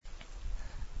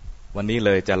วันนี้เ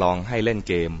ลยจะลองให้เล่น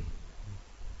เกม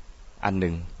อันห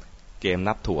นึ่งเกม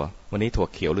นับถั่ววันนี้ถั่ว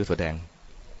เขียวหรือถั่วแดง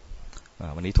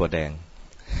วันนี้ถั่วแดง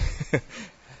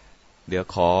เดี๋ยว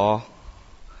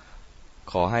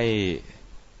ขอให้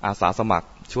อาสาสมัคร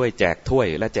ช่วยแจกถ้วย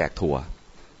และแจกถั่ว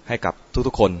ให้กับ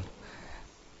ทุกๆคน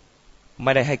ไ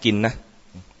ม่ได้ให้กินนะ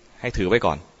ให้ถือไว้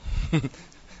ก่อน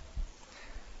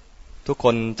ทุกค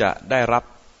นจะได้รับ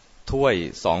ถ้วย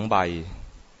2 ใบ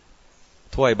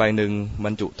ถ้วยใบหนึ่งบร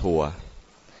รจุถั่ว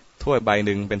ถ้วยใบห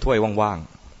นึ่งเป็นถ้วยว่าง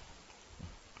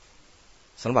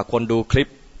ๆสำหรับคนดูคลิป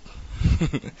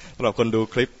สำหรับคนดู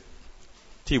คลิป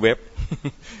ที่เว็บ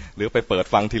หรือไปเปิด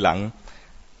ฟังทีหลัง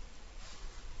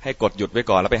ให้กดหยุดไว้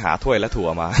ก่อนแล้วไปหาถ้วยและถั่ว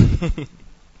มา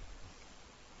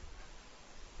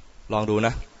ลองดูน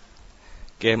ะ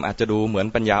เกมอาจจะดูเหมือน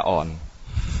ปัญญาอ่อน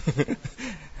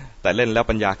แต่เล่นแล้ว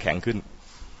ปัญญาแข็งขึ้น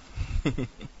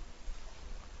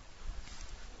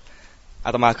อา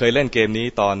ตมาเคยเล่นเกมนี้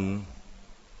ตอน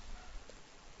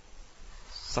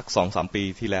สัก 2-3 ปี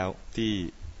ที่แล้วที่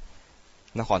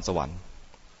นครสวรรค์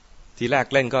ทีแรก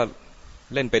เล่นก็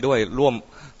เล่นไปด้วยร่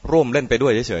วมเล่นไปด้ว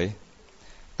ยเฉย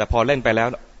ๆแต่พอเล่นไปแล้ว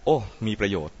โอ้มีประ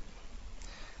โยชน์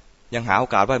ยังหาโอ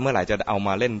กาสว่าเมื่อไหร่จะเอาม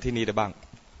าเล่นที่นี่ได้บ้าง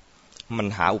มัน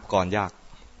หาอุปกรณ์ยาก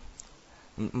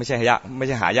ไม่ใช่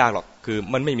หายากหรอกคือ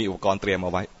มันไม่มีอุปกรณ์เตรียมเอ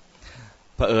าไว้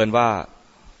เผอิญว่า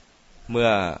เมื่อ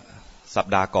สัป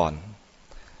ดาห์ก่อน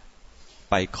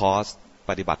ไปคอร์ส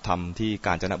ปฏิบัติธรรมที่ก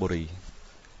าญจนบุรี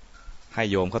ให้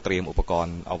โยมเขาเตรียมอุปกร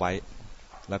ณ์เอาไว้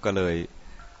แล้วก็เลย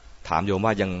ถามโยมว่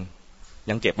า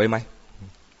ยังเก็บไว้ไหม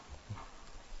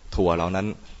ถั่วเหล่านั้น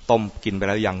ต้มกินไปแ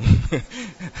ล้วยัง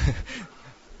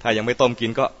ถ้ายังไม่ต้มกิน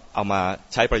ก็เอามา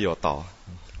ใช้ประโยชน์ต่อ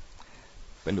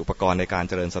เป็นอุปกรณ์ในการ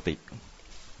เจริญสติ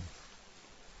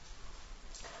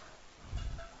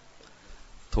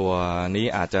ถั่วนี้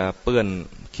อาจจะเปื้อน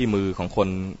ขี้มือของคน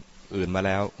อื่นมา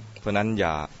แล้วเพราะนั้นอย่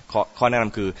าข้อแนะน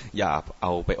ำคืออย่าเอ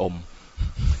าไปอม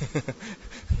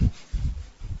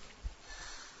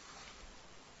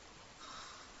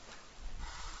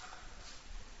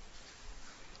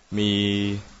มี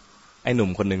ไอ้หนุ่ม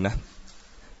คนหนึ่งนะ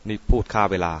นี่พูดฆ่า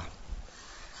เวลา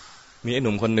มีไอ้ห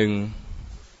นุ่มคนหนึ่ง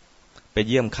ไปเ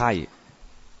ยี่ยมไข้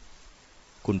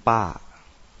คุณป้า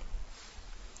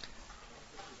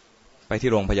ไปที่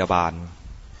โรงพยาบาล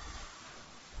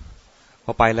พ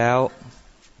อไปแล้ว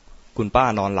คุณป้า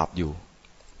นอนหลับอยู่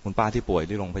คุณป้าที่ป่วย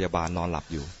ที่โรงพยาบาลนอนหลับ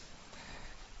อยู่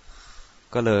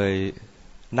ก็เลย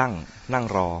นั่ง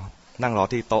รอ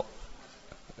ที่โต๊ะ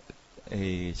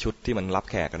ชุดที่มันรับ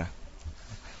แขกนะ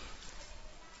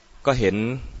ก็เห็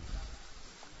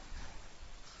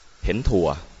นถั่ว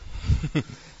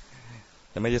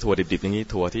แต่ไม่ใช่ถั่วดิบๆอย่างนี้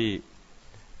ถั่ว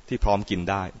ที่พร้อมกิน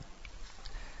ได้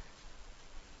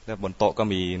แล้วบนโต๊ะก็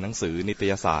มีหนังสือนิต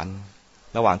ยสาร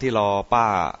ระหว่างที่รอป้า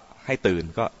ให้ตื่น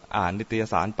ก็อ่านนิตย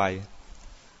สารไป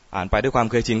อ่านไปด้วยความ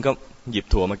เคยชินก็หยิบ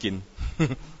ถั่วมากิน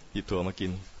หยิบถั่วมากิ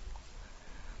น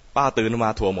ป้าตื่นมา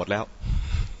ถั่วหมดแล้ว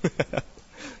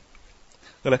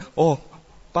ก็เลยโอ้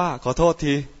ป้าขอโทษ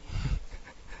ที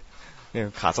เนี่ย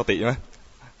ขาดสติไหม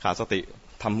ขาดสติ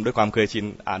ทำด้วยความเคยชิน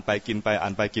อ่านไปกินไปอ่า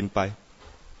นไปกินไป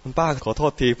คุณป้าขอโท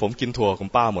ษทีผมกินถั่วของ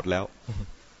ป้าหมดแล้ว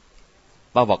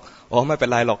ป้าบอกอ๋อไม่เป็น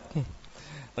ไรหรอก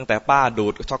ตั้งแต่ป้าดู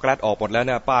ดช็อกโกแลตออกหมดแล้วเ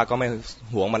นี่ยป้าก็ไม่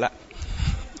หวงมันละ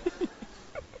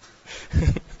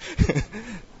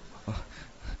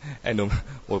ไอ้หนุ่ม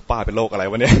โอ้ยป้าเป็นโรคอะไร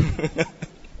วะเนี่ย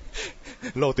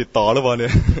โรคติดต่อหรือเปล่าเนี่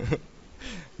ย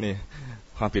นี่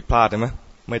ความผิดพลาดใช่ไหม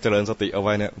ไม่เจริญสติเอาไ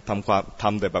ว้เนี่ยท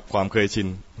ำแต่แบบความเคยชิน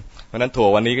เพราะนั้นถั่ว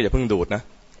วันนี้ก็อย่าเพิ่งดูดนะ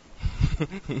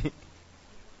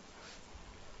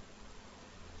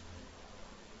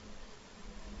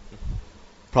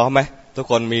พร้อมไหมทุก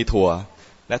คนมีถั่ว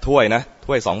และถ้วยนะ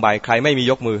ถ้วย2 ใบใครไม่มี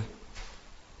ยกมือ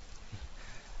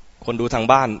คนดูทาง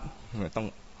บ้านต้อง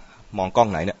มองกล้อง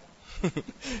ไหนเนี่ย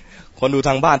คนดูท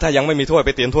างบ้านถ้ายังไม่มีถ้วยไ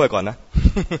ปเตรียมถ้วยก่อนนะ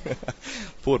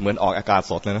พูดเหมือนออกอากาศ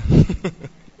สดเลยนะ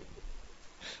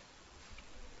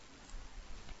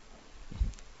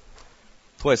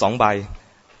ถ้วย2 ใบ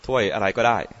ถ้วยอะไรก็ไ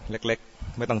ด้เล็ก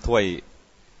ๆไม่ต้องถ้วย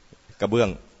กระเบื้อง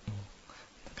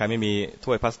ใครไม่มี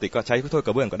ถ้วยพลาสติกก็ใช้ถ้วยก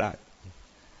ระเบื้องก็ได้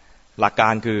หลักกา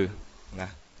รคือนะ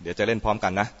เดี๋ยวจะเล่นพร้อมกั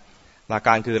นนะหลักก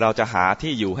ารคือเราจะหา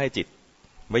ที่อยู่ให้จิต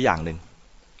ไว้อย่างหนึ่ง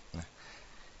นะ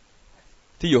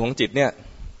ที่อยู่ของจิตเนี่ย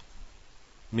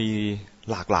มี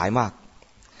หลากหลายมาก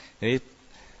ทีนี้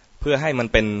เพื่อให้มัน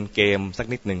เป็นเกมสัก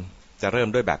นิดหนึ่งจะเริ่ม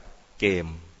ด้วยแบบเกม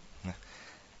นะ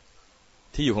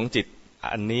ที่อยู่ของจิต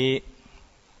อันนี้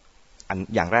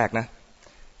อย่างแรกนะ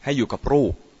ให้อยู่กับรู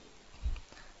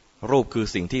ปคือ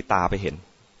สิ่งที่ตาไปเห็น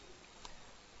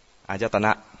อายตน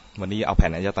ะวันนี้เอาแผ่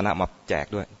นอายตนะมาแจก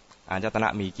ด้วยอายตนะ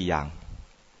มีกี่อย่าง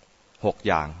 6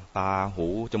อย่างตาหู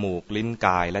จมูกลิ้นก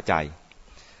ายและใจ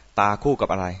ตาคู่กับ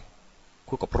อะไร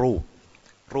คู่กับรูป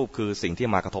คือสิ่งที่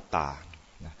มากระทบตา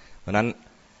เพราะนั้น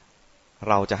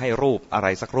เราจะให้รูปอะไร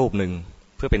สักรูปหนึ่ง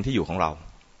เพื่อเป็นที่อยู่ของเรา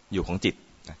อยู่ของจิต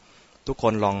ทุกค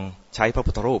นลองใช้พระ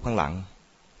พุทธรูปข้างหลัง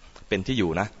เป็นที่อยู่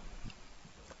นะ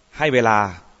ให้เวลา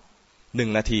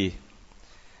1 นาที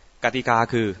กติกา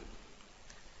คือ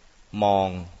มอง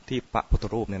ที่พระพุทธ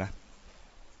รูปเนี่ยนะ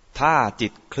ถ้าจิ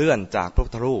ตเคลื่อนจากพระพุ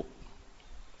ทธรูป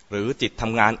หรือจิตท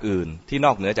ำงานอื่นที่น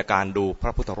อกเหนือจากการดูพร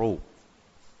ะพุทธรูป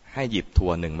ให้หยิบถั่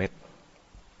ว1 เม็ด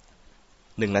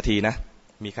1 นาทีนะ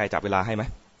มีใครจับเวลาให้ไหม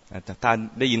ถ้า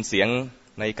ได้ยินเสียง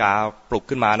นาฬิกาปลุก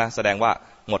ขึ้นมานะแสดงว่า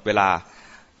หมดเวลา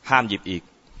ห้ามหยิบอีก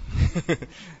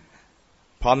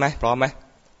พร้อมไหม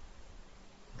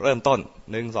เริ่มต้น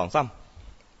1 2 3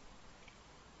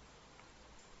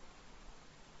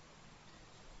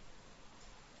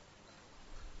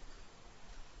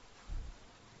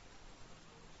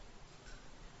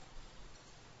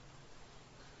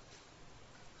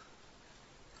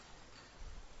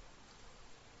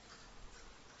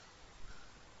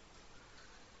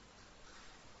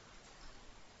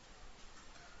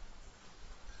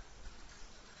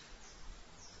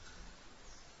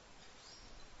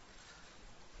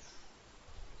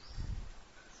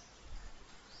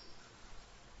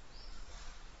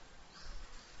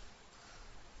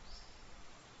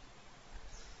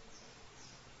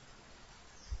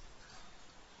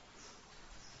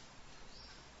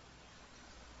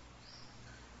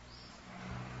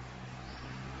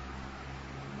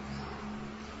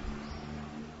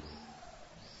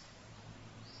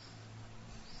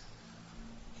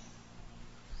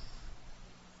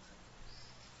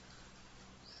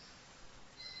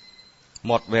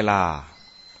หมดเวลา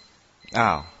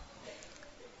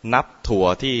นับถั่ว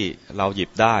ที่เราหยิบ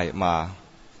ได้มา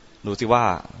ดูสิว่า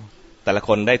แต่ละค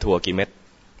นได้ถั่วกี่เม็ด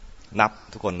นับ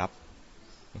ทุกคนนับ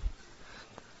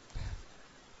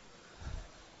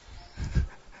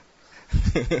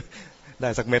ได้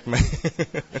สักเม็ดไหม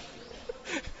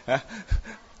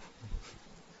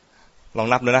ลอง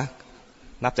นับดูนะ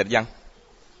นับเสร็จยัง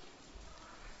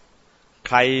ใ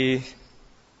คร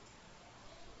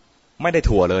ไม่ได้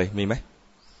ถั่วเลยมีไหม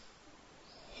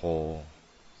โห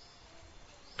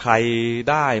ใคร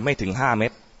ได้ไม่ถึง5 เม็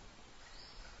ด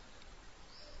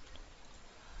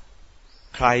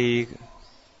ใคร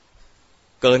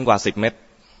เกินกว่า10 เม็ด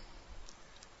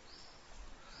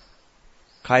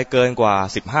ใครเกินกว่า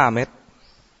15 เม็ด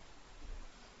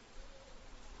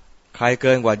ใครเ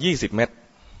กินกว่า20 เม็ด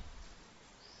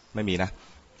ไม่มีนะ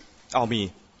มี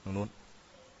ตรงนู้น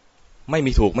ไม่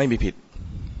มีถูกไม่มีผิด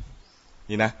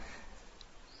นี่นะ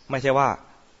ไม่ใช่ว่า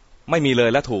ไม่มีเลย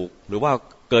แล้วถูกหรือว่า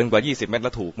เกินกว่า20 เม็ดแล้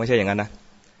วถูกไม่ใช่อย่างนั้นนะ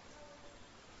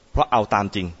เพราะเอาตาม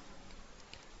จริง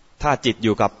ถ้าจิตอ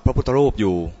ยู่กับพระพุทธรูปอ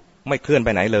ยู่ไม่เคลื่อนไป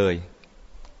ไหนเลย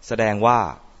แสดงว่า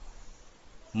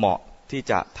เหมาะที่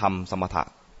จะทำสมถะ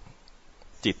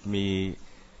จิตมี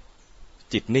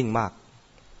จิตนิ่งมาก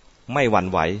ไม่หวั่น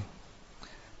ไหว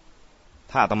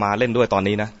ถ้าอาตมาเล่นด้วยตอน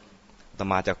นี้นะอาต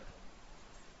มาจะ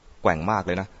แกว่งมากเ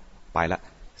ลยนะไปละ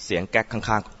เสียงแก๊กข้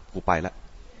างๆกูไปละ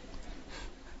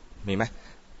มีไหม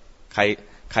ใ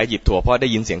ครหยิบถั่วเพราะได้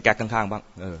ยินเสียงแก๊กข้างๆบ้าง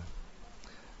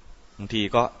บางที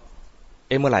ก็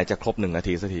เมื่อไหร่จะครบ1 นา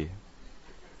ทีสักที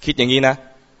คิดอย่างนี้นะ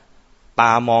ต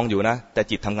ามองอยู่นะแต่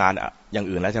จิตทำงานอย่าง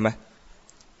อื่นแล้วใช่ไหม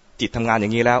จิตทำงานอย่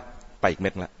างนี้แล้วไปอีกเม็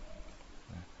ดละ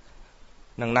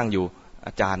นั่งอยู่อ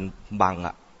าจารย์บัง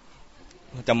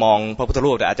จะมองพระพุทธ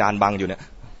รูปแต่อาจารย์บังอยู่เนี่ย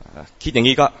คิดอย่าง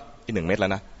นี้ก็อีก1 เม็ดแล้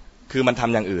วนะคือมันท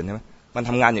ำอย่างอื่นใช่ไหมมัน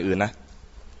ทำงานอย่างอื่นนะ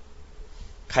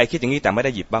ใครคิดอย่างนี้แต่ไม่ไ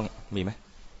ด้หยิบบ้างมีไหม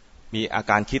มีอา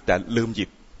การคิดแต่ลืมหยิบ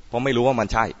เพราะไม่รู้ว่ามัน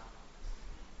ใช่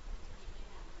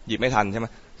หยิบไม่ทันใช่ไหม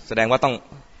แสดงว่า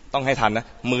ต้องให้ทันนะ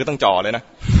มือต้องจ่อเลยนะ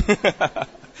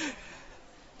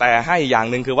แต่ให้อย่าง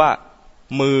หนึ่งคือว่า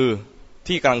มือ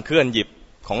ที่กำลังเคลื่อนหยิบ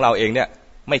ของเราเองเนี่ย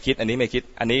ไม่คิดอันนี้ไม่คิด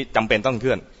อันนี้จำเป็นต้องเค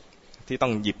ลื่อนที่ต้อ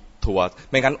งหยิบถั่ว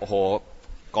ไม่งั้นโอ้โห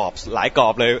กรอบหลายกรอ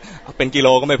บเลยเป็นกิโล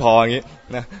ก็ไม่พออย่างนี้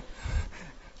นะ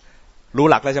รู้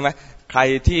หลักแล้วใช่ไหมใคร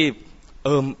ที่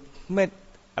ไม่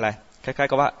อะไรคล้ายๆ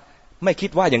กับว่าไม่คิด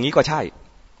ว่าอย่างนี้ก็ใช่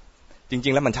จริ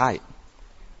งๆแล้วมันใช่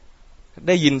ไ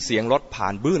ด้ยินเสียงรถผ่า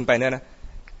นบื้นไปเนี่ยนะ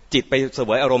จิตไปเส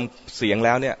วยอารมณ์เสียงแ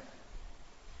ล้วเนี่ย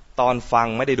ตอนฟัง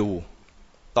ไม่ได้ดู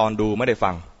ตอนดูไม่ได้ฟั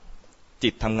งจิ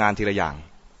ตทำงานทีละอย่าง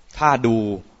ถ้าดู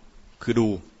คือดู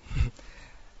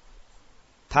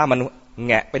ถ้ามันแ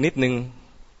งะไปนิดนึง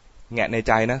แงะในใ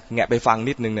จนะแงะไปฟัง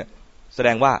นิดนึงเนี่ยแสด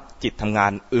งว่าจิตทำงา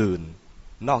นอื่น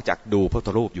นอกจากดูพระพุทธ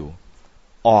รูปอยู่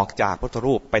ออกจากพระพุทธ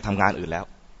รูปไปทำงานอื่นแล้ว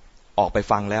ออกไป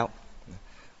ฟังแล้ว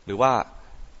หรือว่า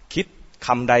คิดค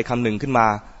ำใดคำหนึ่งขึ้นมา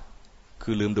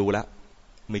คือลืมดูแล้ว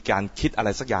มีการคิดอะไร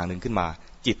สักอย่างหนึ่งขึ้นมา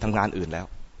จิตทำงานอื่นแล้ว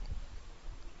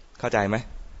เข้าใจไหม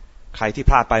ใครที่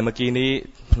พลาดไปเมื่อกี้นี้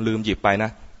ลืมหยิบไปนะ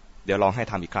เดี๋ยวลองให้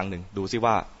ทำอีกครั้งหนึ่งดูซิ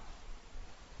ว่า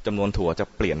จำนวนถั่วจะ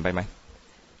เปลี่ยนไปไหม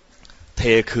เท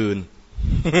คืน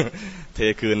เท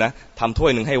คืนนะทำถ้ว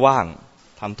ยหนึ่งให้ว่าง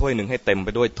ทำถ้วยหนึ่งให้เต็มไป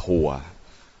ด้วยถั่ว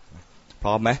พ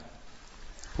ร้อมไหม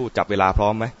ผู้จับเวลาพร้อ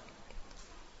มไหม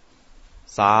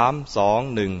3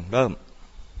 2 1เริ่ม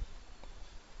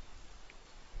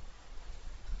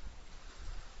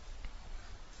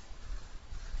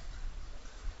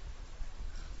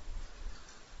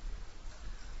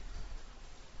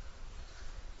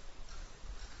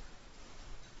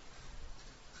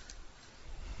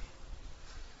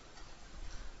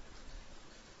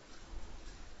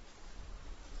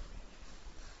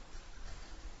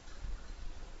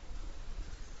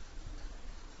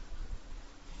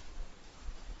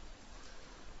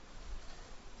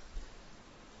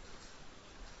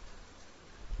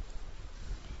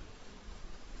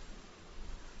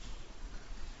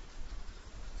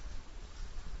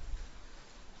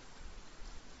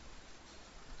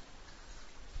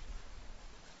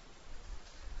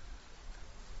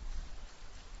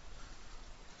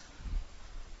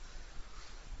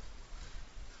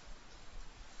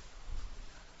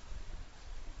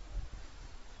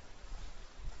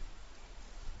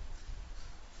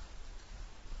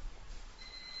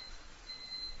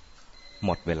ห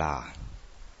มดเวลา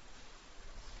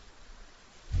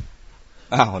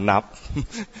อ้าว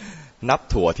นับ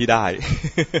ถั่วที่ได้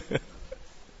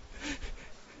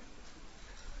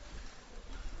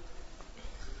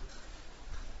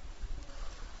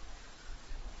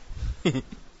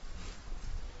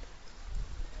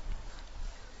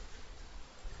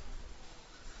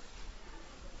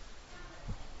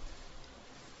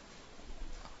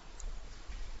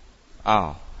อ้าว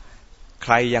ใค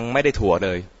รยังไม่ได้ถั่วเ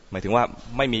ลยหมายถึงว่า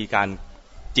ไม่มีการ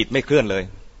จิตไม่เคลื่อนเลย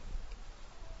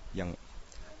ยัง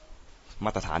ม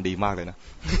าตรฐานดีมากเลยนะ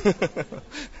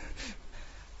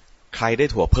ใครได้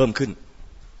ถั่วเพิ่มขึ้น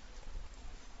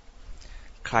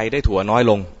ใครได้ถั่วน้อย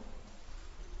ลง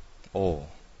โอ้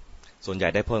ส่วนใหญ่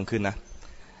ได้เพิ่มขึ้นนะ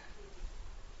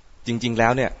จริงๆแล้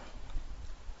วเนี่ย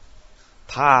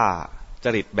ถ้าจ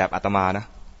ริตแบบอาตมานะ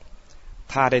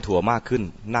ถ้าได้ถั่วมากขึ้น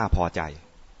น่าพอใจ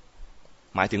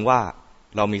หมายถึงว่า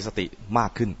เรามีสติมา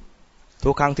กขึ้น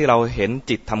ทุกครั้งที่เราเห็น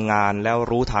จิตทำงานแล้ว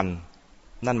รู้ทัน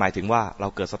นั่นหมายถึงว่าเรา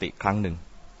เกิดสติครั้งหนึ่ง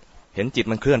เห็นจิต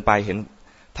มันเคลื่อนไป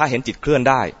ถ้าเห็นจิตเคลื่อน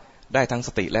ได้ทั้งส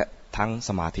ติและทั้งส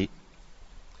มาธิ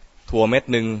ถั่วเม็ด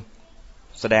หนึ่ง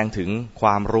แสดงถึงคว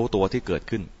ามรู้ตัวที่เกิด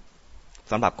ขึ้น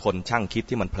สำหรับคนช่างคิด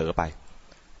ที่มันเผลอไป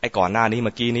ไอ้ก่อนหน้านี้เ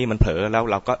มื่อกี้นี้มันเผลอแล้ว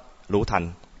เราก็รู้ทัน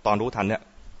ตอนรู้ทันเนี่ย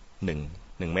หนึ่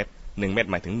งเม็ด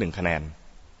หมายถึง1คะแนน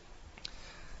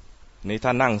นี่ถ้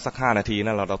านั่งสัก5 นาทีน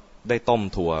ะเราได้ต้ม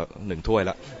ถั่ว1 ถ้วยแ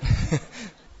ล้ว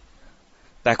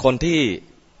แต่คนที่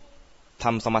ท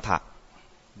ำสมถะ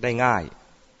ได้ง่าย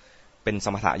เป็นส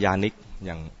มถะญาณิกอ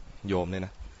ย่างโยมเนี่ยน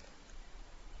ะ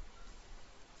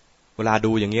เวลา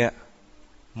ดูอย่างเงี้ย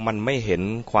มันไม่เห็น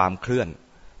ความเคลื่อน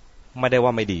ไม่ได้ว่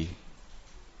าไม่ดี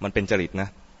มันเป็นจริตนะ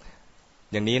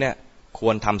อย่างนี้เนี่ยค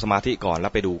วรทำสมาธิก่อนแล้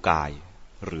วไปดูกาย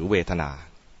หรือเวทนา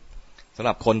สำห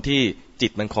รับคนที่จิ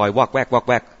ตมันคอยวอกแ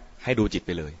วกให้ดูจิตไ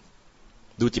ปเลย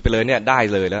ดูจิตไปเลยเนี่ยได้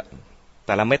เลยแล้วแ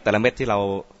ต่ละเม็ดที่เรา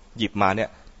หยิบมาเนี่ย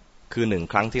คือ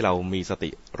1 ครั้งที่เรามีสติ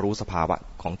รู้สภาวะ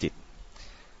ของจิต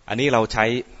อันนี้เราใช้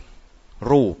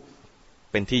รูป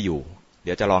เป็นที่อยู่เ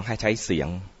ดี๋ยวจะลองให้ใช้เสียง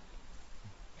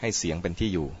ให้เสียงเป็นที่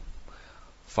อยู่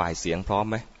ฝ่ายเสียงพร้อม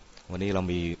ไหมวันนี้เรา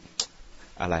มี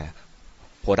อะไร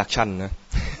โปรดักชันนะ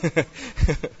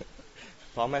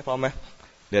พร้อมไหม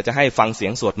เดี๋ยวจะให้ฟังเสีย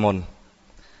งสวดมนต์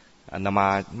อาตมา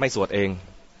ไม่สวดเอง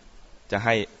จะใ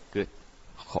ห้คือ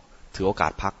ถือโอกา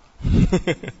สพัก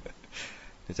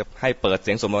จะให้เปิดเ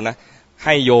สียงสวดมนต์นะใ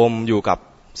ห้โยมอยู่กับ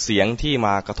เสียงที่ม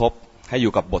ากระทบให้อ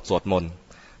ยู่กับบทสวดมนต์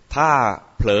ถ้า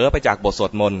เผลอไปจากบทสว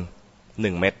ดมนต์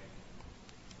1 เม็ด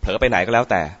เผลอไปไหนก็แล้ว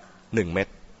แต่1 เม็ด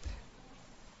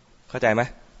เข้าใจไหม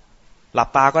หลับ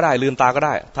ตาก็ได้ลืมตาก็ไ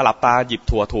ด้ถ้าหลับตาหยิบ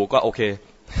ถั่วถูกก็โอเค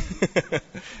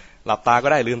หลับตาก็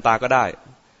ได้ลืมตาก็ได้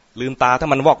ลืมตาถ้า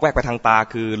มันวอกแวกไปทางตา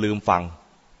คือลืมฟัง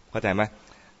เข้าใจไหม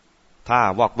ถ้า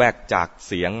วอกแวกจาก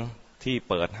เสียงที่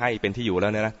เปิดให้เป็นที่อยู่แล้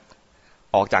วเนี่ยนะ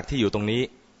ออกจากที่อยู่ตรงนี้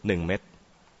1 เม็ด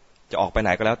จะออกไปไหน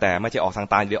ก็แล้วแต่ไม่ใช่ออกทาง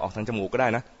ตาเดียวออกทางจมูกก็ได้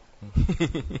นะ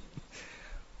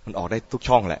มันออกได้ทุก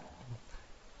ช่องแหละ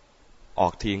ออ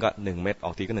กทีก็1 เม็ดอ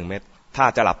อกทีก็1 เม็ดถ้า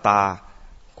จะหลับตา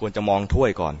ควรจะมองถ้วย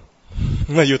ก่อน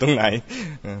ว่าอยู่ตรงไหน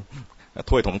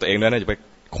ถ้วยของตัวเองด้วยนะจะไป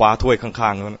คว้าถ้วยข้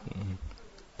างๆนั้น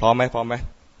พร้อมไหม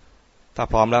ถ้า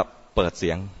พร้อมแล้วเปิดเสี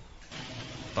ยง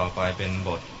ต่อไปเป็นบ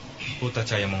ทพุทธ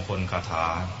ชัยมงคลคาถา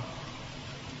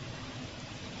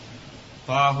พ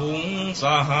หุงส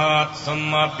หัสส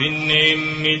มพินิม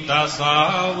มิตาสา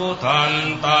วุทัน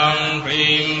ตังปริ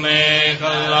เมฆ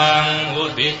ลังอุ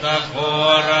ดิตโค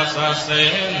รสเส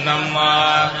นมา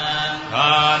ท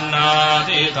านา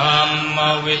ทิธรรม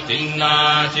วิตินา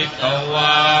จิตว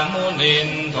ามุนิน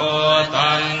โท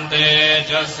ตันเต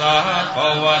จะสาภ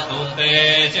วตุเต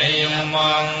จย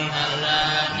มัง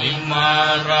นิมา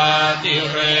ราติ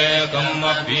เรกัม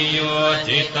ปิโย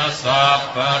จิตสัพ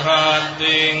พรา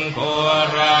ติงโค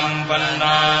รัมปน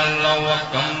าลวะ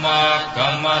กัมมะกั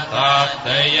มมะทัตเต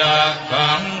ยะกั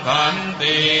งขัน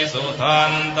ติสุทั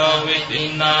นตวิติ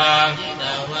นา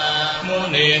มุ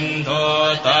นินโท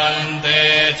ตันเต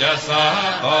จะสา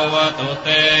ภวตุเต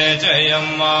จย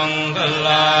มังคล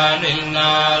านิน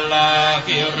าลา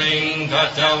คิริงข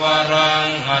จวรัง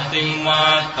อติมั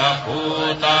ตตภู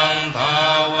ตังทา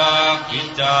วากิ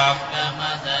จัก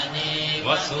ว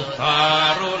สุธา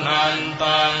รุนัน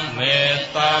ตังเมต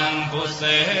ตัมพุเส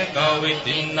กวิ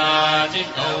ตินาจิ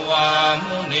ตวา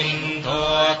มุนินโท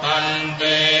ตันเต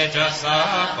จะสา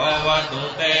ภวตุ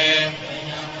เต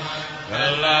ก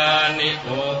ลานิ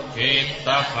ปุขิต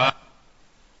ะภะ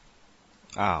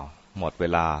อ้าวหมดเว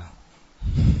ลา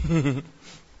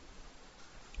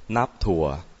นับถั่ว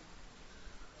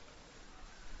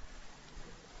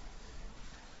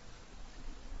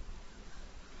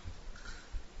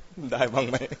ได้บ้าง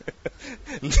ไหม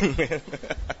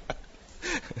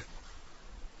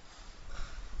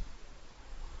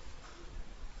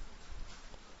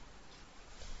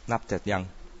นับเสร็จยัง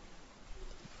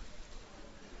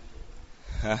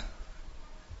ฮะ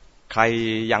ใคร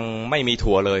ยังไม่มี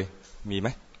ถั่วเลยมีไหม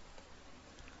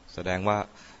แสดงว่า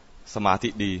สมาธิ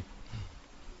ดี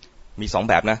มีสอง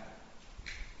แบบนะ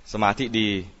สมาธิดี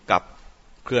กับ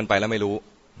เคลื่อนไปแล้วไม่รู้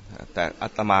แต่อา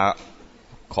ตมา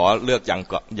ขอเลือกอ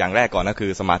ย่างแรกก่อนนะคื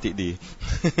อสมาธิดี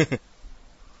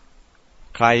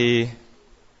ใคร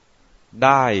ไ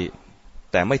ด้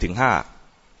แต่ไม่ถึง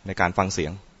5ในการฟังเสีย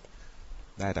ง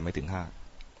ได้แต่ไม่ถึง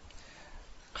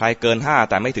5ใครเกิน5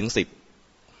แต่ไม่ถึง10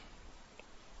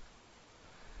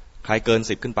ใครเกิน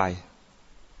10ขึ้นไป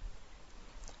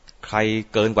ใคร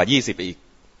เกินกว่า20อีก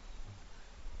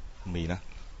มีนะ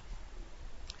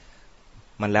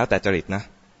มันแล้วแต่จริตนะ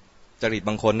จริต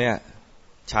บางคนเนี่ย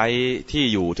ใช้ที่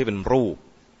อยู่ที่เป็นรูป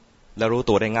แล้วรู้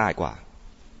ตัวได้ง่ายกว่า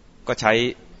ก็ใช้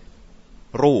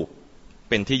รูป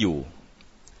เป็นที่อยู่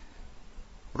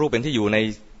รูปเป็นที่อยู่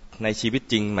ในชีวิต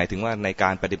จริงหมายถึงว่าในกา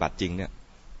รปฏิบัติจริงเนี่ย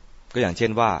ก็อย่างเช่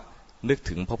นว่านึก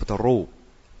ถึงพระพุทธรูป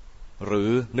หรือ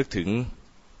นึกถึง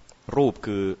รูป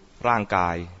คือร่างกา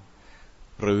ย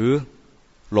หรือ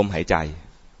ลมหายใจ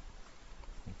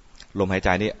ลมหายใจ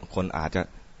นี่คนอาจจะ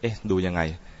ดูยังไง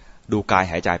ดูกาย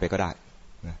หายใจไปก็ได้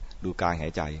ดูกายหา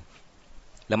ยใจ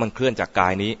แล้วมันเคลื่อนจากกา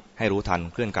ยนี้ให้รู้ทัน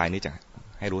เคลื่อนกายนี้จะ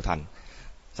ให้รู้ทัน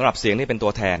สำหรับเสียงนี่เป็นตั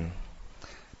วแ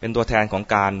ทนของ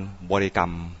การบริกรร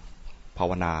มภา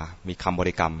วนามีคำบ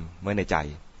ริกรรมไว้ในใจ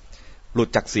หลุด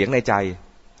จากเสียงในใจ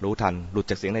รู้ทันหลุด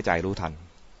จากเสียงในใจรู้ทัน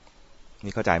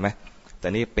นี่เข้าใจไหมแต่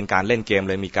นี่เป็นการเล่นเกม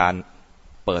เลยมีการ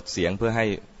เปิดเสียงเพื่อ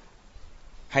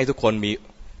ให้ทุกคน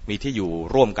มีที่อยู่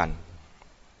ร่วมกัน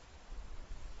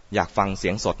อยากฟังเสี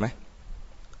ยงสดไหม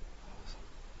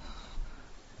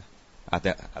อ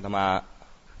าตมา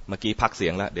เมื่อกี้พักเสี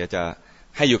ยงแล้วเดี๋ยวจะ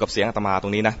ให้อยู่กับเสียงอาตมาตร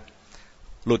งนี้นะ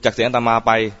หลุดจากเสียงอาตมาไ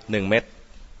ป1เม็ด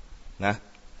นะ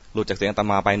หลุดจากเสียงอาต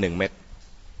มาไป1เม็ด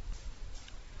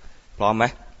พร้อมไหม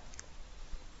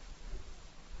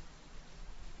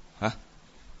ฮะ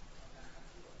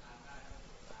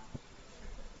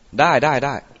ได้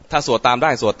ถ้าสวดตามได้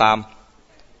สวดตาม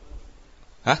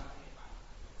ฮะ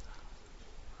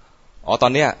อ๋อตอ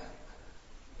นเนี้ย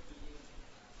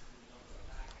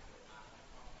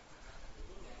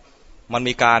มัน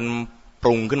มีการป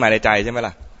รุงขึ้นมาในใจใช่ไหม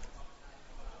ล่ะ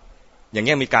อย่างเ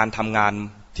งี้ยมีการทำงาน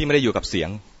ที่ไม่ได้อยู่กับเสียง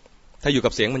ถ้าอยู่กั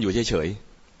บเสียงมันอยู่เฉย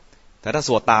ๆแต่ถ้าส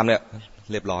วดตามเนี่ย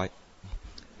เรียบร้อย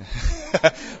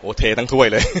โอ้เททั้งถ้วย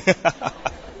เลย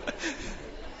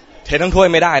เททั้งถ้วย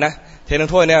ไม่ได้นะเททั้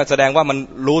งถ้วยเนี่ยแสดงว่ามัน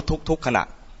รู้ทุกขณะ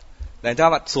แต่ถ้า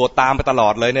สวดตามไปตลอ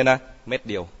ดเลยเนี่ยนะเม็ด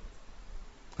เดียว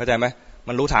เข้าใจไหม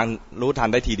มันรู้ทัน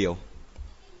ได้ทีเดียว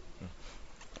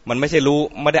มันไม่ใช่รู้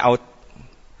ไม่ได้เอา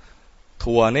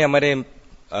ถั่วเนี่ยไม่ได้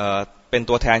เป็น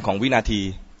ตัวแทนของวินาที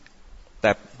แ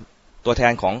ต่ตัวแท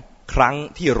นของครั้ง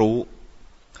ที่รู้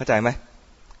เข้าใจไหม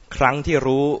ครั้งที่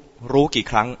รู้กี่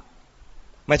ครั้ง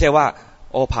ไม่ใช่ว่า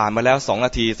โอ้ผ่านมาแล้ว2 น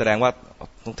าทีแสดงว่า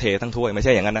ต้องเททั้งถ้วยไม่ใ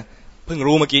ช่อย่างนั้นนะเพิ่ง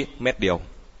รู้เมื่อกี้เม็ดเดียว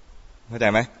เข้าใจ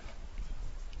ไหม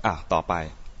ต่อไป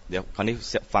เดี๋ยวคราวนี้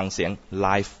ฟังเสียงไล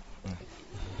ฟ์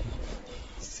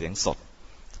เสียงสด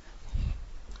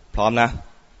พร้อมนะ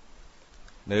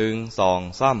1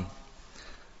 2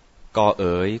 3กอเ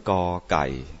อ๋ยกอไก่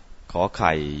ขอไ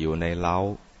ข่อยู่ในเล้า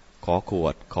ขอขว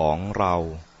ดของเรา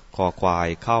คอควาย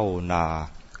เข้านา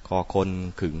คอคน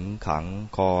ขึงขัง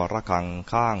คอระฆัง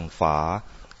ข้างฝา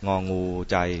งองู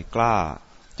ใจกล้า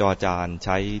จอจานใ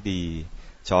ช้ดี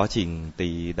ชอชิง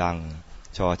ตีดัง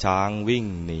ชอช้างวิ่ง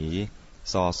หนี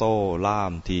ซอโซ่ล่า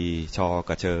มทีชอก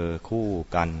ระเชอคู่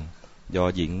กันยอ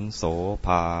หญิงโสภ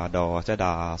าดอชด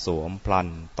าสวมพลัน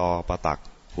ตอประตัก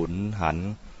หุนหัน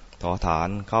ทอฐาน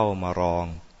เข้ามารอง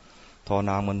ทอ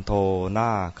นางมนโทหน้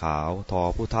าขาวทอ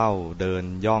ผู้เฒ่าเดิน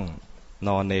ย่องน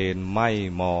อเนนไม่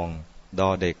มองดอ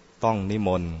เด็กต้องนิม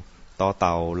นต์ตอเ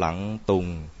ต่าหลังตุง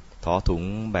ทอถุง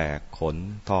แบกขน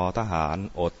ทอทหาร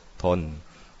อดทน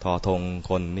ทอธง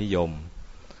คนนิยม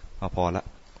พอละ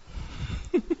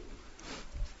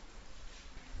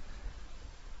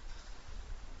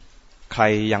ใคร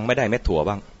ยังไม่ได้เม็ดถั่ว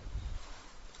บ้าง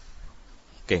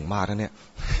เก่งมากนะเนี่ย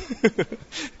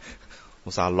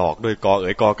อุตส่าห์หลอกด้วยกอเอ๋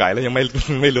ยกอไก่แล้วยังไม่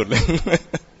หลุดเลย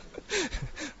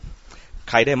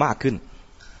ใครได้มากขึ้น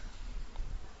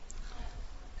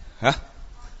ฮะ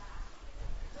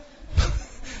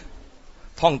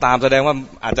ท่องตามแสดงว่า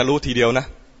อาจจะรู้ทีเดียวนะ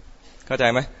เข้าใจ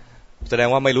ไหมแสดง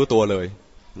ว่าไม่รู้ตัวเลย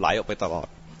ไหลออกไปตลอด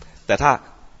แต่ถ้า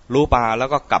รู้ปาแล้ว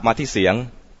ก็กลับมาที่เสียง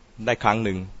ได้ครั้งห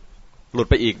นึ่งหลุด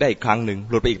ไปอีกได้อีกครั้งหนึ่ง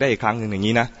หลุดไปอีกได้อีกครั้งหนึ่งอย่าง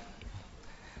นี้นะ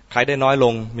ใครได้น้อยล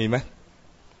งมีไหม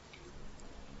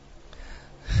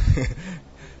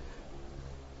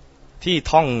ที่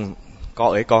ท่องกอ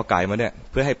เอ๋ยกอไก่มาเนี่ย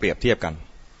เพื่อให้เปรียบเทียบกัน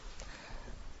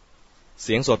เ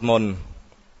สียงสวดมนต์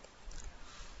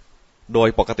โดย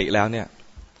ปกติแล้วเนี่ย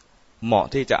เหมาะ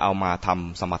ที่จะเอามาท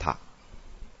ำสมถะ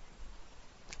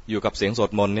อยู่กับเสียงสว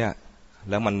ดมนต์เนี่ย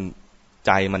แล้วมันใ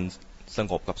จมันส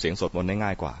งบกับเสียงสวดมนต์ได้ง่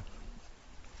ายกว่า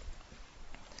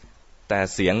แต่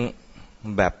เสียง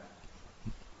แบบ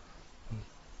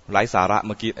ไร้สาระเ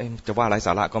มื่อกี้จะว่าไร้ส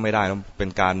าระก็ไม่ได้นะเป็น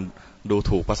การดู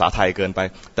ถูกภาษาไทยเกินไป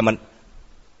แต่มัน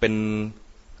เป็น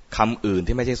คำอื่น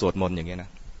ที่ไม่ใช่สวดมนต์อย่างเงี้ยนะ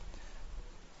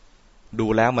ดู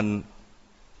แล้วมัน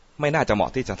ไม่น่าจะเหมาะ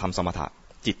ที่จะทำสมถะ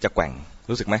จิตจะแกว่ง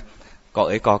รู้สึกไหมกอเ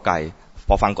อ๋ยกอไก่พ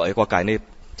อฟังกอเอ๋ยกอไก่นี่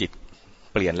จิต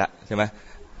เปลี่ยนแล้วใช่ไหม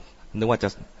นึกว่าอ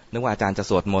าจารย์จะ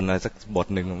สวดมนต์อะไรสักบท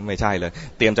หนึ่งไม่ใช่เลย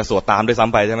เตรียมจะสวดตามด้วยซ้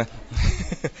ำไปใช่ไหม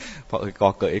พอกอ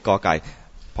เก๋ยกอไก่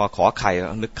พอขอไข่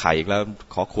นึกไข่อีกแล้ว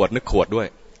ขอขวดนึกขวดด้วย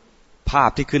ภาพ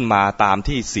ที่ขึ้นมาตาม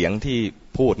ที่เสียงที่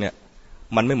พูดเนี่ย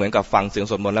มันไม่เหมือนกับฟังเสียง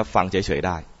สวดมนต์แล้วฟังเฉยๆไ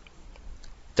ด้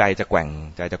ใจจะแกว่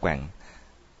ง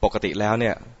ปกติแล้วเนี่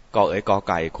ยกอเอ๋ยกอ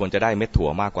ไก่ควรจะได้เม็ดถั่ว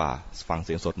มากกว่าฟังเ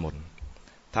สียงสวดมนต์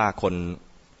ถ้าคน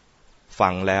ฟั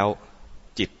งแล้ว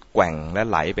จิตแกว่งและ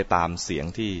ไหลไปตามเสียง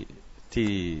ที่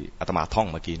อาตมาท่อง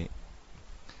เมื่อกี้นี้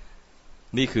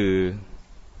นี่คือ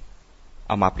เ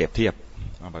อามาเปรียบเทียบ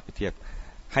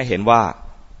ให้เห็นว่า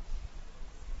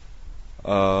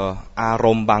อาร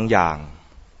มณ์บางอย่าง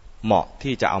เหมาะ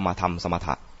ที่จะเอามาทำสมถ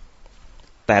ะ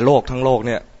แต่โลกทั้งโลกเ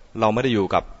นี่ยเราไม่ได้อยู่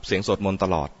กับเสียงสวดมนต์ต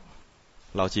ลอด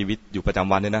เราชีวิตอยู่ประจ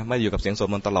ำวันเนี่ยนะไม่ได้อยู่กับเสียงสวด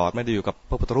มนต์ตลอดไม่ได้อยู่กับ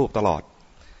พระพุทธรูปตลอด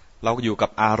เราอยู่กับ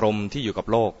อารมณ์ที่อยู่กับ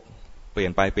โลกเปลี่ย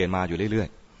นไปเปลี่ยนมาอยู่เรื่อย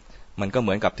ๆมันก็เห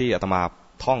มือนกับที่อาตมา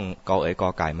ท่องกอเอ๋ยกอ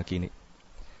ไก่เมื่อกี้นี้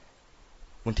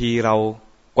บางทีเรา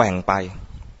แกว่ง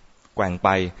ไป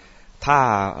ถ้า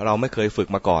เราไม่เคยฝึก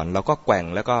มาก่อนเราก็แกว่ง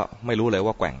แล้วก็ไม่รู้เลย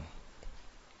ว่าแกว่ง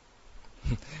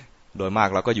โดยมาก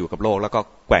เราก็อยู่กับโลกแล้วก็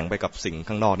แกว่งไปกับสิ่ง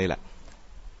ข้างนอกนี่แหละ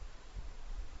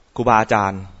ครูบาอาจา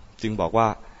รย์จึงบอกว่า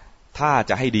ถ้า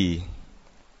จะให้ดี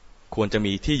ควรจะ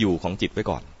มีที่อยู่ของจิตไว้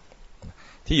ก่อน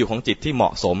ที่อยู่ของจิตที่เหมา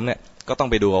ะสมเนี่ยก็ต้อง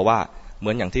ไปดูว่าเหมื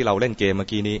อนอย่างที่เราเล่นเกมเมื่อ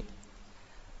กี้นี้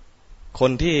ค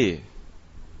นที่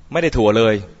ไม่ได้ถั่วเล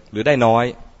ยหรือได้น้อย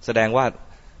แสดงว่า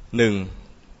หนึ่ง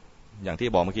อย่างที่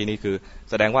บอกเมื่อกี้นี้คือ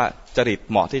แสดงว่าจริต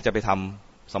เหมาะที่จะไปท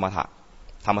ำสม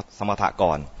ถะ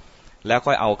ก่อนแล้ว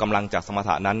ค่อยเอากำลังจากสมถ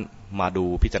ะนั้นมาดู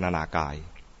พิจารณากาย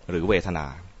หรือเวทนา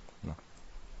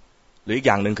หรืออีกอ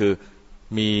ย่างหนึ่งคือ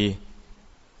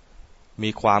มี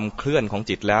ความเคลื่อนของ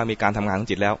จิตแล้วมีการทำงานของ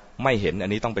จิตแล้วไม่เห็นอั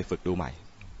นนี้ต้องไปฝึกดูใหม่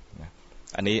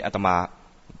อันนี้อาตมา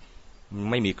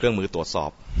ไม่มีเครื่องมือตรวจสอ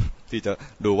บที่จะ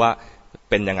ดูว่า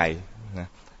เป็นยังไงนะ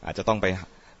อาจจะต้องไป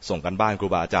ส่งกันบ้านครู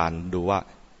บาอาจารย์ดูว่า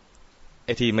ไ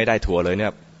อ้ที่ไม่ได้ถั่วเลยเนี่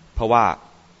ยเพราะว่า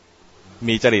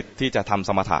มีจริตที่จะทำส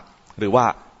มถะหรือว่า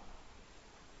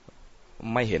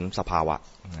ไม่เห็นสภาวะ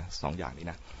สองอย่างนี้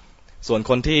นะส่วน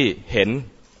คนที่เห็น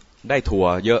ได้ถั่ว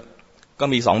เยอะก็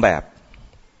มีสองแบบ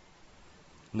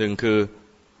หนึ่งคือ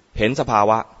เห็นสภา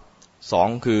วะสอง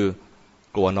คือ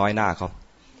กลัวน้อยหน้าเขา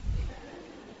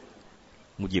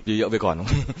หยิบเยอะๆไปก่อน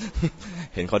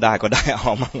เห็นเขาได้ก็ได้เอ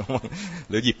ามั่ง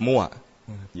หรือหยิบมั่ว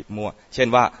เช่น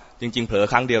ว่าจริงๆเผลอ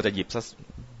ครั้งเดียวจะหยิบสัก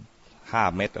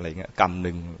5 เม็ดอะไรเงี้ยกำห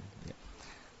นึ่ง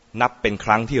นับเป็นค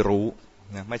รั้งที่รู้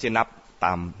นะไม่ใช่นับต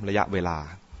ามระยะเวลา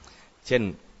เช่น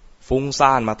ฟุ้งซ่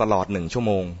านมาตลอด1 ชั่วโ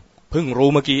มงเพิ่งรู้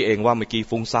เมื่อกี้เองว่าเมื่อกี้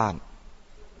ฟุ้งซ่าน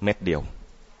เม็ดเดียว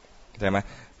ใช่ไหม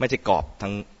ไม่ใช่กรอบทั้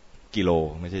งกิโล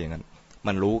ไม่ใช่อย่างนั้น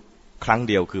มันรู้ครั้ง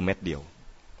เดียวคือเม็ดเดียว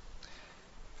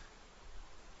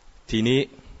ทีนี้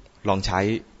ลองใช้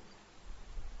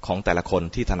ของแต่ละคน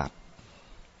ที่ถนัด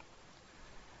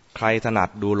ใครถนัด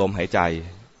ดูลมหายใจ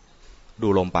ดู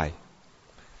ลมไป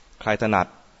ใครถนัด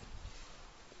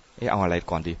เอาอะไร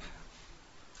ก่อนดี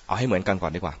เอาให้เหมือนกันก่อ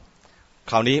นดีกว่า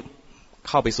คราวนี้เ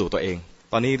ข้าไปสู่ตัวเอง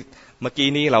ตอนนี้เมื่อกี้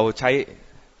นี้เราใช้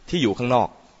ที่อยู่ข้างนอก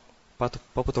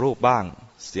พระพุทธรูปบ้าง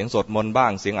เสียงสวดมนต์บ้า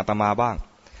งเสียงอาตมาบ้าง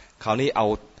คราวนี้เอา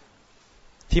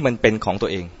ที่มันเป็นของตัว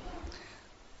เอง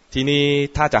ทีนี้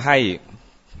ถ้าจะให้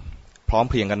พร้อม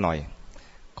เพรียงกันหน่อย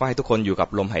ก็ให้ทุกคนอยู่กับ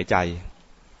ลมหายใจ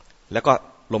แล้วก็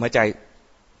ลมหายใจ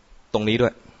ตรงนี้ด้ว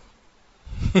ย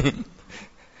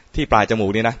ที่ปลายจมู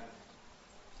กนี่นะ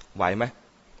ไหวไหม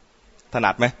ถ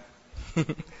นัดไหม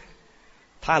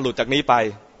ถ้าหลุดจากนี้ไป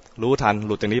รู้ทันห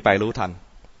ลุดจากนี้ไปรู้ทัน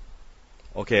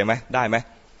โอเคไหมได้ไหม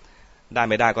ได้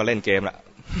ไม่ได้ก็เล่นเกมละ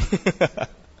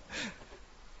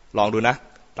ลองดูนะ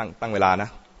ตั้งเวลานะ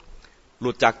ห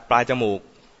ลุดจากปลายจมูก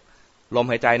ลม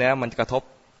หายใจเนี่ยมันกระทบ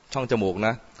ช่องจมูกน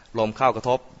ะลมเข้ากระท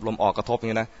บลมออกกระทบอย่า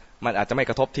งนี้นะมันอาจจะไม่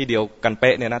กระทบที่เดียวกันเป๊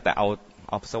ะเนี่ยนะแต่เอ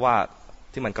าซะว่า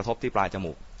ที่มันกระทบที่ปลายจ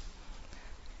มูก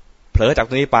เผลอจาก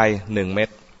ตรงนี้ไป1 เม็ด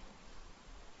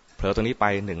เผลอตรงนี้ไป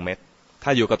1 เม็ดถ้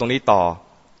าอยู่กับตรงนี้ต่อ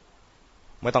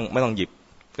ไม่ต้องหยิบ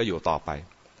ก็อยู่ต่อไป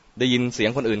ได้ยินเสียง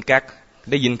คนอื่นแก๊ก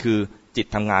ได้ยินคือจิต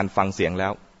ทำงานฟังเสียงแล้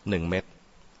ว1 เม็ด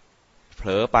เผล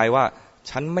อไปว่า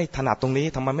ฉันไม่ถนัดตรงนี้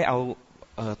ทำไมไม่เอา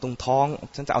ตรงท้อง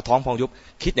ฉันจะเอาท้องพองยุบ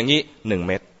คิดอย่างนี้1 เ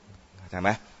ม็ดใช่ไหม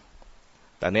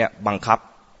แต่เนี้ยบังคับ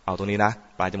เอาตรงนี้นะ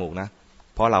ปลายจมูกนะ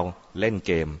เพราะเราเล่นเ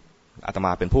กมอาตม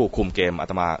าเป็นผู้คุมเกมอา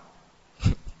ตมา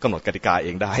กำหนดกติกาเอ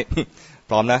งได้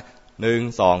พร้อมนะ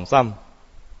1 2 3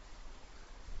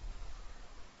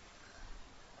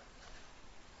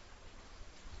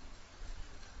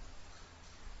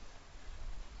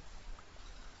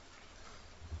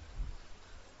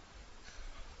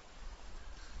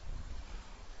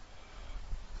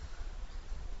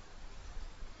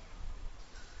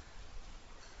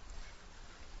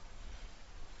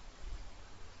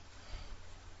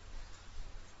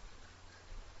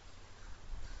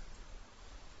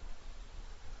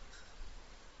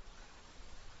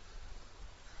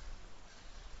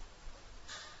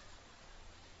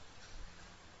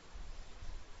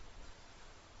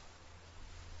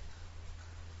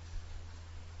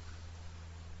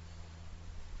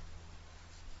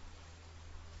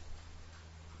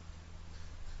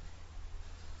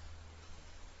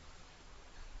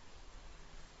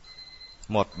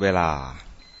หมดเวลา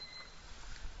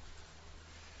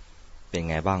เป็น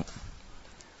ไงบ้าง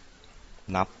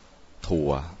นับถั่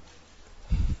ว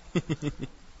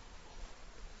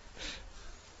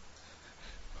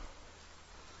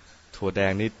ถั่วแด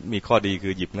งนี่มีข้อดีคื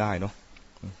อหยิบง่ายเนาะ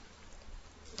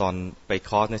ตอนไปค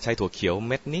อร์สเนี่ยใช้ถั่วเขียวเ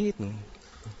ม็ดนิดนึง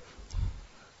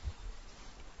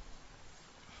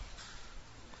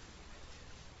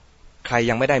ใคร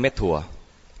ยังไม่ได้เม็ดถั่ว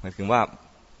หมายถึงว่า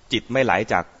จิตไม่ไหล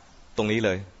จากตรงนี้เ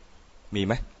ลยมีไ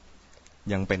หม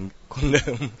ยังเป็นคนเดิ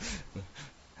ม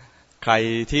ใคร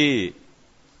ที่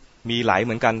มีไหลเห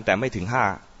มือนกันแต่ไม่ถึง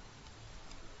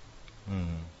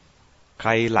5ใคร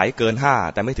ไหลเกิน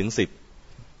5แต่ไม่ถึง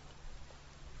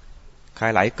10ใคร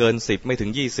ไหลเกิน10ไม่ถึ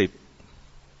ง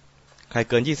20ใคร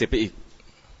เกิน20ไปอีก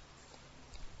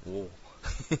โอ้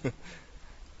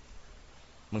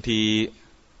บางที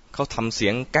เขาทำเสี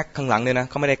ยงแก๊กข้างหลังเนี่ยนะ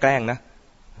เขาไม่ได้แกล้งนะ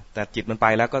แต่จิตมันไป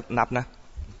แล้วก็นับนะ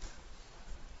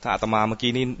ถ้าอาตมาเมื่อ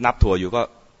กี้นี้นับถั่วอยู่ก็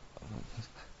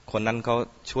คนนั้นเขา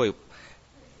ช่วย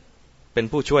เป็น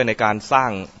ผู้ช่วยในการสร้า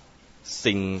ง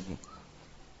สิ่ง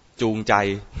จูงใจ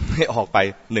ให้ออกไป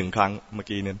1 ครั้งเมื่อ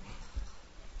กี้เนี่ย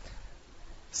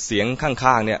เสียงข้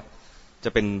างๆเนี่ยจะ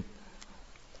เ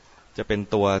ป็น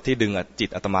ตัวที่ดึงจิต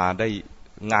อาตมาได้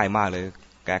ง่ายมากเลย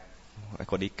แก๊กไอ้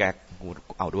คนนี้แก๊ก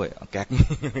เอาด้วยแก๊ก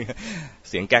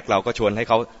เสียงแก๊กเราก็ชวนให้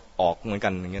เขาออกเหมือน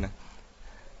กันอย่างเงี้ยนะ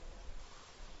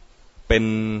เ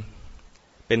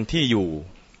ป็นที่อยู่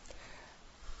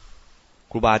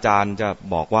ครูบาอาจารย์จะ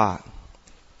บอกว่า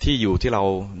ที่อยู่ที่เรา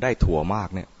ได้ถั่วมาก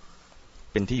เนี่ย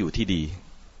เป็นที่อยู่ที่ดี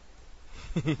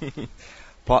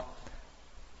เพราะ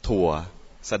ถั่ว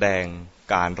แสดง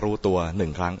การรู้ตัว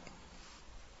1 ครั้ง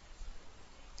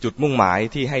จุดมุ่งหมาย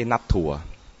ที่ให้นับถั่ว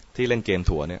ที่เล่นเกม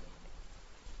ถั่วเนี่ย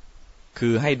คื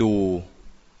อให้ดู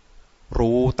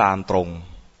รู้ตามตรง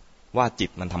ว่าจิต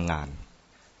มันทำงาน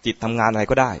จิตทำงานอะไร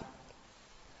ก็ได้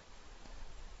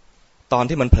ตอน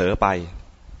ที่มันเผลอไป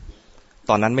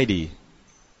ตอนนั้นไม่ดี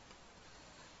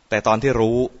แต่ตอนที่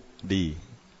รู้ดี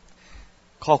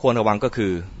ข้อควรระวังก็คื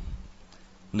อ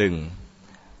หนึ่ง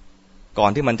ก่อ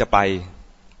นที่มันจะไป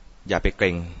อย่าไปเกร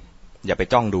งอย่าไป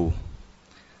จ้องดู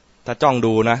ถ้าจ้อง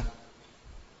ดูนะ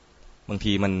บาง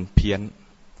ทีมันเพี้ยน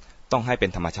ต้องให้เป็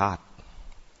นธรรมชาติ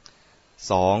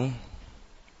สอง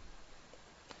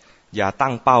อย่าตั้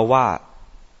งเป้าว่า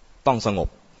ต้องสงบ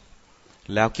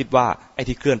แล้วคิดว่าไอ้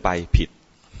ที่เคลื่อนไปผิด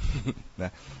น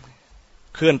ะ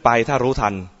เคลื่อนไปถ้ารู้ทั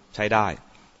นใช้ได้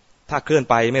ถ้าเคลื่อน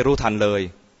ไปไม่รู้ทันเลย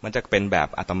มันจะเป็นแบบ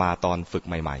อาตมาตอนฝึก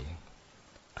ใหม่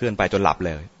ๆเคลื่อนไปจนหลับเ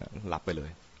ลยหลับไปเล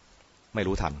ยไม่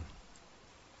รู้ทัน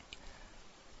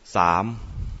สาม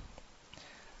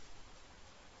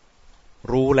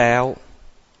รู้แล้ว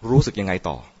รู้สึกยังไง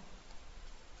ต่อ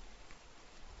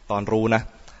ตอนรู้นะ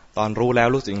ตอนรู้แล้ว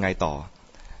รู้สึกยังไงต่อ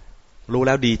รู้แ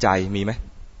ล้วดีใจมีไหม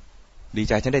ดี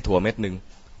ใจฉันได้ถั่วเม็ดนึง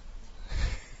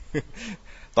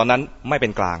ตอนนั้นไม่เป็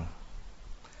นกลาง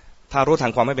ถ้ารู้ทั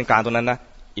นความไม่เป็นกลางตรงนั้นนะ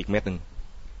อีกเม็ดนึง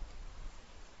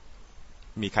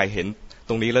มีใครเห็นต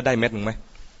รงนี้แล้วได้เม็ดนึงไหม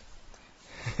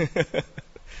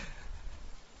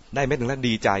ได้เม็ดนึงแล้ว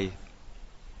ดีใจ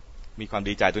มีความ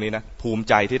ดีใจตัวนี้นะภูมิ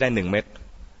ใจที่ได้1 เม็ด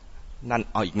นั่น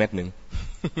เอาอีกเม็ดนึง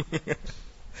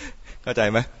เข้าใจ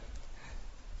ไหม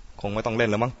คงไม่ต้องเล่น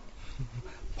แล้วมั้ง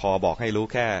พอบอกให้รู้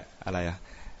แค่อะไรอะ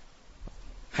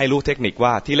ให้รู้เทคนิคว่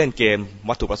าที่เล่นเกม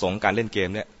วัตถุประสงค์การเล่นเกม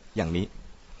เนี่ยอย่างนี้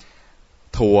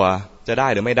ถั่วจะได้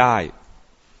หรือไม่ได้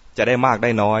จะได้มากได้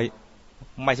น้อย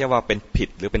ไม่ใช่ว่าเป็นผิด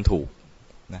หรือเป็นถูก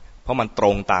นะเพราะมันตร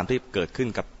งตามที่เกิดขึ้น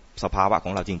กับสภาวะข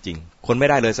องเราจริงๆคนไม่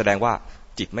ได้เลยแสดงว่า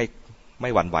จิตไม่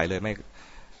หวั่นไหวเลยไม่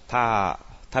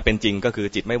ถ้าเป็นจริงก็คือ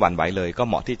จิตไม่หวั่นไหวเลยก็เ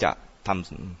หมาะที่จะท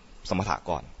ำสมถะ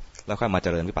ก่อนแล้วค่อยมาเจ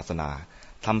ริญวิปัสสนา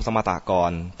ทำสมถะก่อ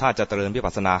นถ้าจะเจริญวิ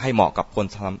ปัสสนาให้เหมาะกับคน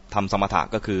ทำสมถะ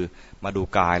ก็คือมาดู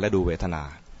กายและดูเวทนา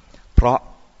เพราะ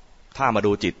ถ้ามา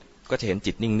ดูจิตก็จะเห็น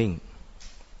จิตนิ่ง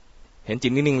ๆเห็นจิ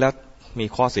ตนิ่งๆแล้วมี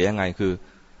ข้อเสียยังไงคือ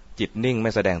จิตนิ่งไ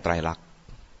ม่แสดงไตรลักษณ์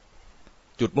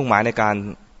จุดมุ่งหมายในการ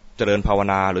เจริญภาว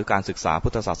นาหรือการศึกษาพุ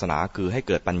ทธศาสนาคือให้เ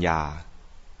กิดปัญญา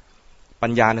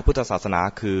ในพุทธศาสนา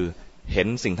คือเห็น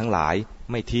สิ่งทั้งหลาย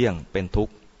ไม่เที่ยงเป็นทุก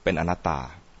ข์เป็นอนัตตา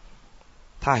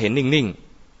ถ้าเห็นนิ่ง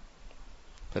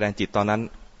ๆแสดงจิตตอนนั้น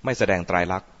ไม่แสดงไตร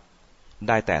ลักษณ์ไ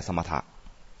ด้แต่สมถะ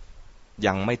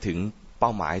ยังไม่ถึงเป้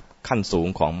าหมายขั้นสูง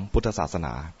ของพุทธศาสน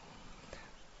า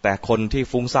แต่คนที่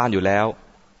ฟุ้งซ่านอยู่แล้ว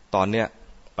ตอนเนี้ย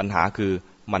ปัญหาคือ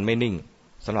มันไม่นิ่ง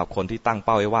สำหรับคนที่ตั้งเ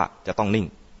ป้าไว้ว่าจะต้องนิ่ง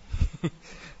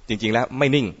จริงๆแล้วไม่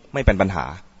นิ่งไม่เป็นปัญหา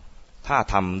ถ้า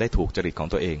ทำได้ถูกจริตของ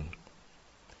ตัวเอง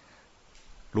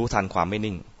รู้ทันความไม่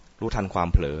นิ่งรู้ทันความ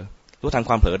เผลอรู้ทันค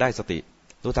วามเผลอได้สติ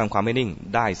รู้ทันความไม่นิ่ง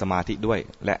ได้สมาธิด้วย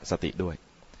และสติด้วย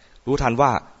รู้ทันว่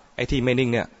าไอ้ที่ไม่นิ่ง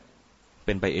เนี่ยเ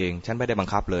ป็นไปเองฉันไม่ได้บัง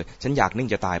คับเลยฉันอยากนิ่ง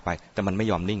จะตายไปแต่มันไม่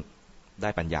ยอมนิ่งได้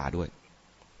ปัญญาด้วย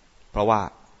เพราะว่า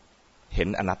เห็น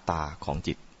อนัตตาของ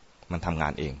จิตมันทำงา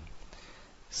นเอง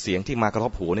เสียงที่มากระท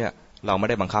บหูเนี่ยเราไม่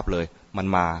ได้บังคับเลยมัน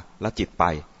มาแล้วจิตไป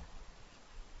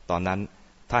ตอนนั้น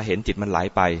ถ้าเห็นจิตมันไหล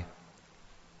ไป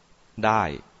ได้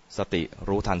สติ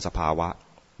รู้ทันสภาวะ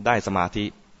ได้สมาธิ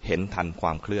เห็นทันคว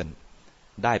ามเคลื่อน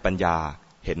ได้ปัญญา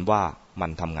เห็นว่ามั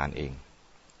นทำงานเอง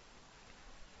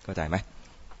เข้าใจไหม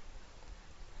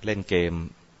เล่นเกม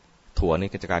ถั่วนี่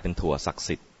ก็จะกลายเป็นถั่วศักดิ์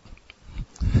สิทธิ์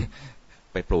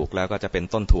ไปปลูกแล้วก็จะเป็น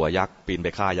ต้นถั่วยักษ์ปีนไป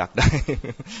ฆ่ายักษ์ได้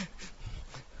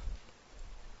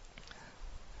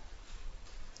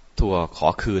ถั่วขอ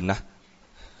คืนนะ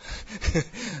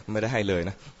ไม่ได้ให้เลย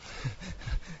นะ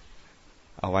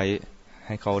เอาไว้ใ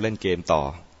ห้เขาเล่นเกมต่อ